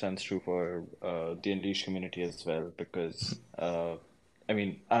also stands true for the Unleash community as well, because I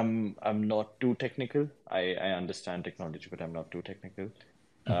mean I'm not too technical. I understand technology, but I'm not too technical.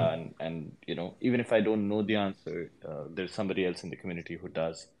 And even if I don't know the answer, there's somebody else in the community who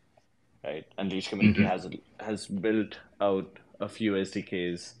does, right? Unleash community has built out a few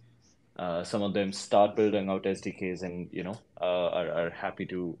SDKs. Some of them start building out SDKs and are happy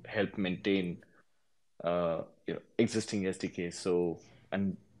to help maintain existing SDKs. So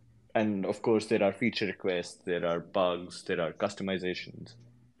and and of course there are feature requests, there are bugs, there are customizations.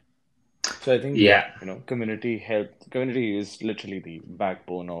 So I think yeah, Yeah, community is literally the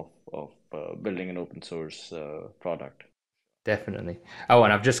backbone of building an open source product. definitely. Oh,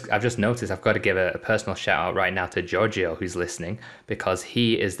 and I've just noticed I've got to give a personal shout out right now to Giorgio who's listening because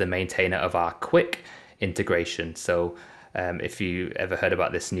he is the maintainer of our Quick integration. So if you ever heard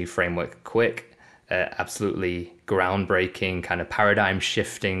about this new framework, Quick, absolutely groundbreaking, kind of paradigm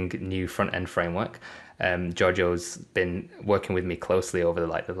shifting new front end framework. Giorgio's been working with me closely over the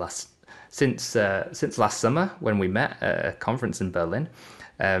last since last summer when we met at a conference in Berlin.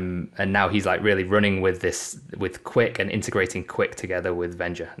 And now he's like really running with Quick and integrating Quick together with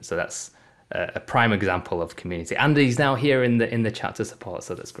Vendure. So that's a prime example of community. And he's now here in the chat to support.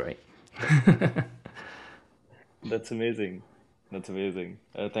 So that's great. That's amazing. That's amazing.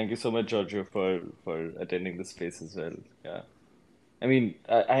 Thank you so much, Giorgio, for attending the space as well. Yeah. I mean,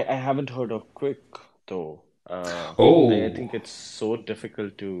 I haven't heard of Quick though. I Oh, think it's so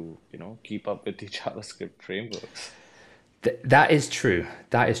difficult to, keep up with the JavaScript frameworks. that is true.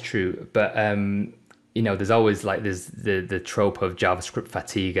 That is true. But there's always like there's the trope of JavaScript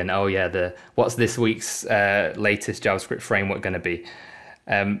fatigue and oh yeah, the what's this week's latest JavaScript framework going to be?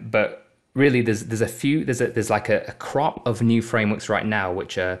 But really, there's like a crop of new frameworks right now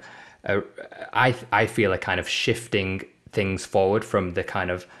which I feel are kind of shifting things forward from the kind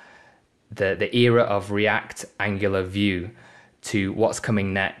of the era of React, Angular, Vue to what's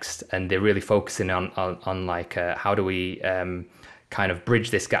coming next, and they're really focusing on like how do we kind of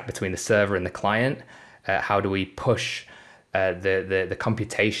bridge this gap between the server and the client? How do we push the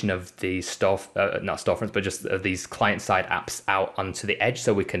computation of these not storefronts, but just of these client-side apps out onto the edge,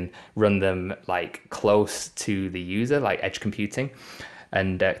 so we can run them like close to the user, like edge computing.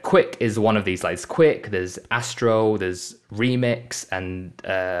 And Quick is one of these. Like there's Quick, there's Astro, there's Remix, and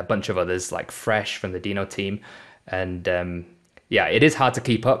a bunch of others like Fresh from the Dino team. And yeah, it is hard to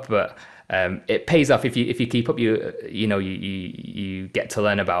keep up, but it pays off if you keep up. You get to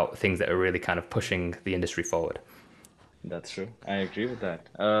learn about things that are really kind of pushing the industry forward. That's true. I agree with that.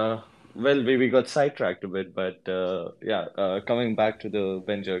 Well, we got sidetracked a bit, but yeah, coming back to the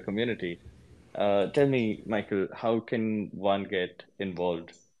Venture community, tell me, Michael, how can one get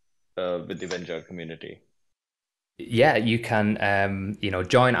involved with the Venture community? Yeah, you can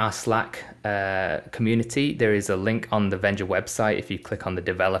join our Slack community. There is a link on the Venture website. If you click on the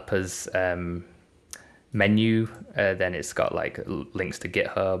developers menu, then it's got like links to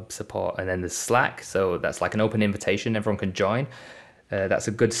GitHub support, and then there's Slack. So that's like an open invitation. Everyone can join. That's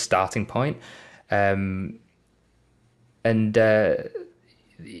a good starting point. And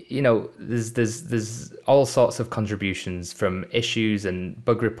there's all sorts of contributions from issues and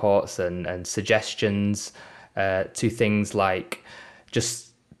bug reports and suggestions to things like just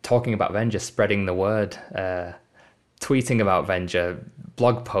talking about Venture, spreading the word. tweeting about Vendure,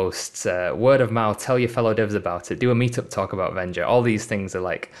 blog posts, word of mouth, tell your fellow devs about it, do a meetup talk about Vendure. All these things are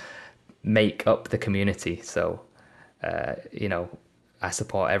like make up the community. So, you know, I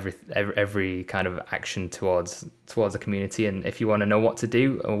support every kind of action towards the community. And if you want to know what to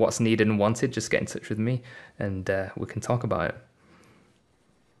do or what's needed and wanted, just get in touch with me, and we can talk about it.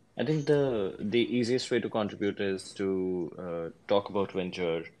 I think the easiest way to contribute is to talk about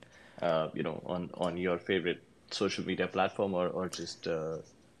Venture, on your favorite social media platform, or just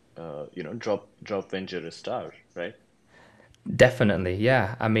drop Venture a star, right? Definitely,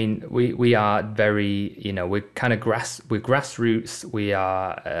 yeah. I mean, we are very, we're kind of we're grassroots. We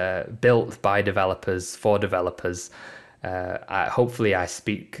are built by developers for developers. Hopefully, I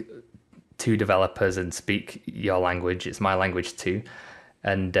speak to developers and speak your language. It's my language too.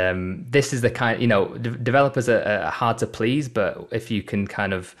 And this is the kind, developers are hard to please, but if you can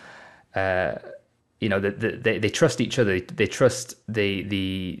kind of, they trust each other. They trust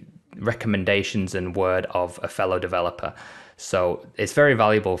the recommendations and word of a fellow developer. So it's very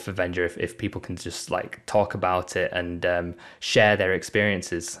valuable for Vendure if people can just like talk about it and share their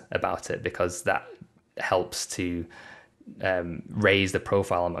experiences about it, because that helps to raise the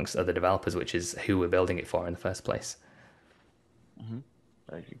profile amongst other developers, which is who we're building it for in the first place. Mm-hmm.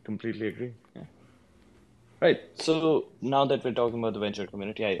 I completely agree. Yeah. Right. So now that we're talking about the venture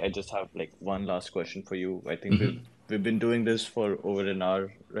community, I just have like one last question for you. I think we've been doing this for over an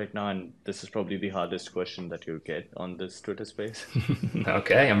hour right now, and this is probably the hardest question that you'll get on this Twitter space.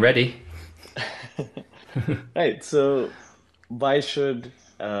 Okay, I'm ready. Right. So why should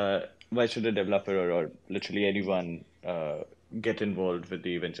a developer or literally anyone get involved with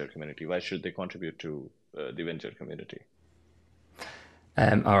the venture community? Why should they contribute to the venture community?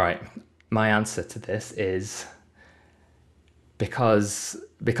 All right. My answer to this is because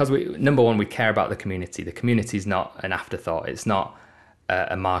we, number one, we care about the community. The community is not an afterthought. It's not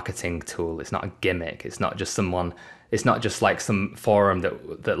a marketing tool. It's not a gimmick. It's not just someone. It's not just like some forum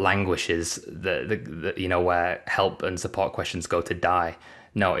that languishes, where help and support questions go to die.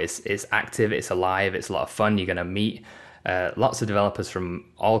 No, it's active. It's alive. It's a lot of fun. You're gonna meet lots of developers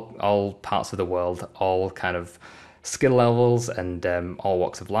from all parts of the world, all kind of skill levels and all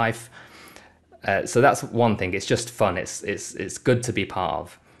walks of life. So that's one thing. It's just fun. It's good to be part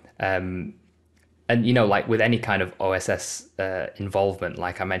of. And like with any kind of OSS involvement,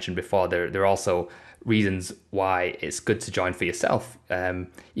 like I mentioned before, there are also reasons why it's good to join for yourself.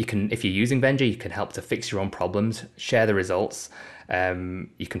 You can, if you're using Vendure, you can help to fix your own problems, share the results.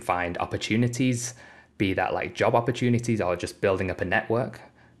 You can find opportunities, be that like job opportunities or just building up a network.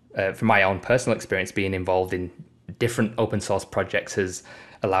 From my own personal experience, being involved in different open source projects has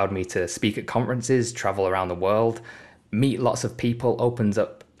allowed me to speak at conferences, travel around the world, meet lots of people, opens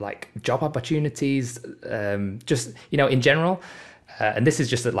up like job opportunities, just, in general. And this is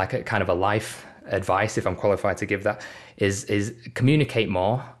just like a kind of a life advice, if I'm qualified to give that, is communicate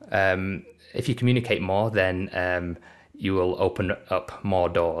more. If you communicate more, then you will open up more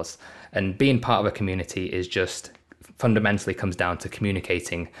doors. And being part of a community is just fundamentally comes down to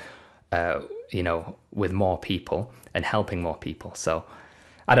communicating, with more people and helping more people. So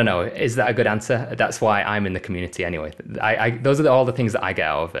I don't know, is that a good answer? That's why I'm in the community anyway. Those are all the things that I get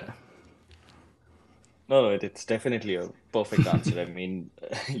out of it. No, it's definitely a perfect answer. I mean,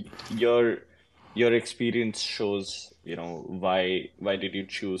 your experience shows, why did you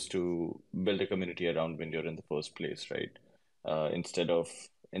choose to build a community around Vendure in the first place, right? Instead of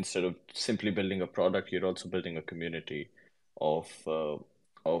simply building a product, you're also building a community of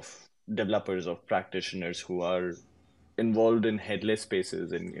developers, of practitioners who are involved in headless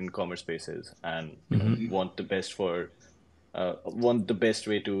spaces, in commerce spaces, and want the best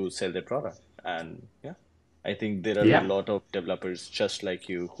way to sell their product. And yeah, I think there are a lot of developers just like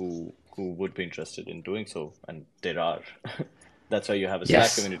you who would be interested in doing so, and there are. That's why you have a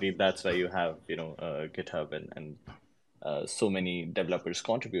Slack community. That's why you have GitHub and so many developers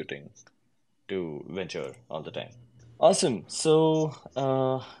contributing to Venture all the time. Awesome. So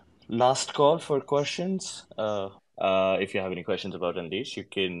last call for questions. If you have any questions about Unleash, you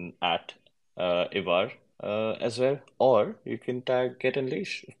can at Ivar as well, or you can tag Get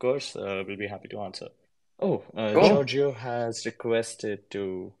Unleash. Of course, we'll be happy to answer. Oh, Cool. Giorgio has requested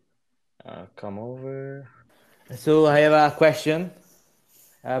to come over. So I have a question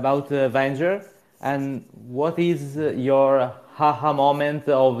about Vendure, and what is your haha moment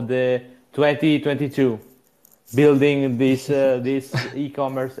of the 2022 building this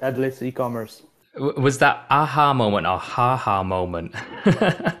e-commerce, headless e-commerce? Was that aha moment or ha moment?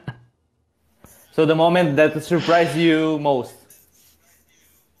 So the moment that surprised you most.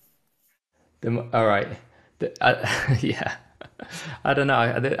 All right. Yeah, I don't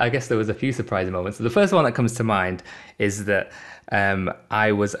know. I guess there was a few surprising moments. The first one that comes to mind is that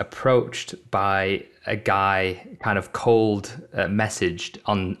I was approached by a guy, kind of cold messaged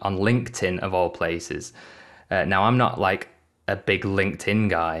on LinkedIn of all places. Now I'm not like a big LinkedIn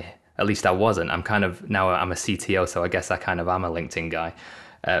guy. At least I wasn't. I'm kind of now I'm a CTO, so I guess I kind of am a LinkedIn guy.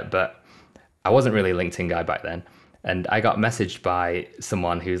 But I wasn't really a LinkedIn guy back then. And I got messaged by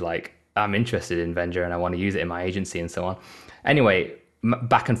someone who's like, I'm interested in Vendure and I want to use it in my agency and so on. Anyway,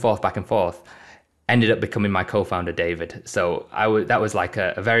 back and forth, ended up becoming my co-founder, David. So that was like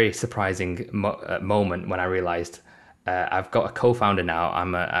a very surprising moment when I realized I've got a co-founder now.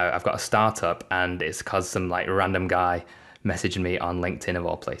 I've got a startup, and it's because some like random guy messaged me on LinkedIn of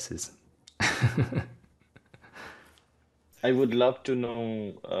all places. I would love to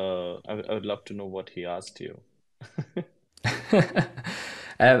know. I would love to know what he asked you.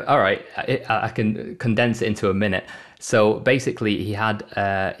 All right, I can condense it into a minute. So basically,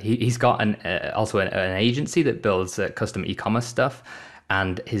 he's got also an agency that builds custom e-commerce stuff,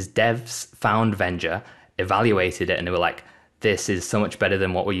 and his devs found Venture, evaluated it, and they were like, "This is so much better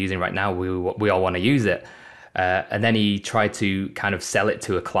than what we're using right now. We all want to use it." And then he tried to kind of sell it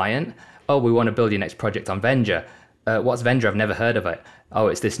to a client. Oh, we want to build your next project on Venture. What's Vendure? I've never heard of it. Oh,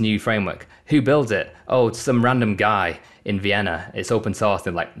 it's this new framework. Who builds it? Oh, it's some random guy in Vienna. It's open source.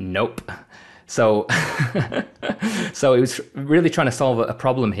 They're like, nope. So, so it was really trying to solve a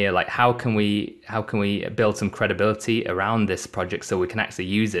problem here. Like, how can we build some credibility around this project so we can actually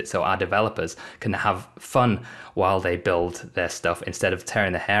use it, so our developers can have fun while they build their stuff instead of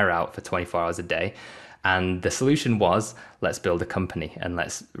tearing their hair out for 24 hours a day. And the solution was, let's build a company and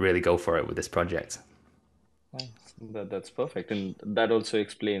let's really go for it with this project. Nice. That's perfect, and that also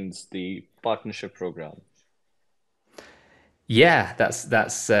explains the partnership program. Yeah,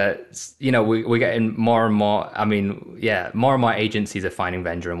 we're getting more and more. I mean, yeah, more and more agencies are finding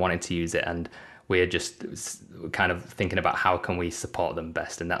Vendor and wanting to use it, and we're just kind of thinking about how can we support them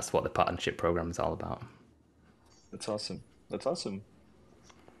best, and that's what the partnership program is all about. That's awesome. That's awesome.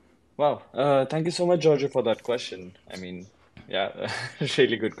 Wow. Thank you so much, Georgia, for that question. I mean, yeah,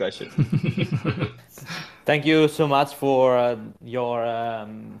 really good question. Thank you so much for your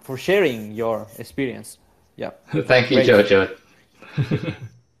for sharing your experience. Yeah, Thank you, great. Jojo.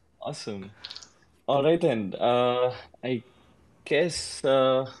 Awesome. All right then. I guess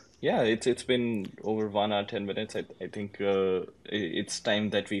yeah, it's been over 1 hour 10 minutes. I think it's time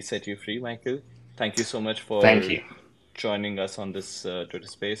that we set you free, Michael. Thank you so much Thank for you. joining us on this Twitter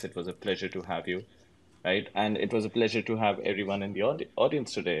space. It was a pleasure to have you, right? And it was a pleasure to have everyone in the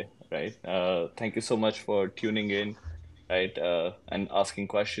audience today, right? Thank you so much for tuning in, right? And asking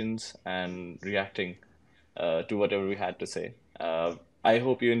questions and reacting to whatever we had to say. I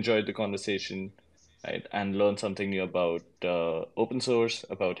hope you enjoyed the conversation, right? And learned something new about open source,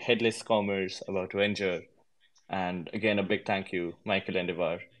 about headless commerce, about Venture. And again, a big thank you, Michael and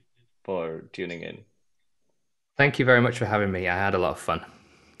Ivar, for tuning in. Thank you very much for having me. I had a lot of fun.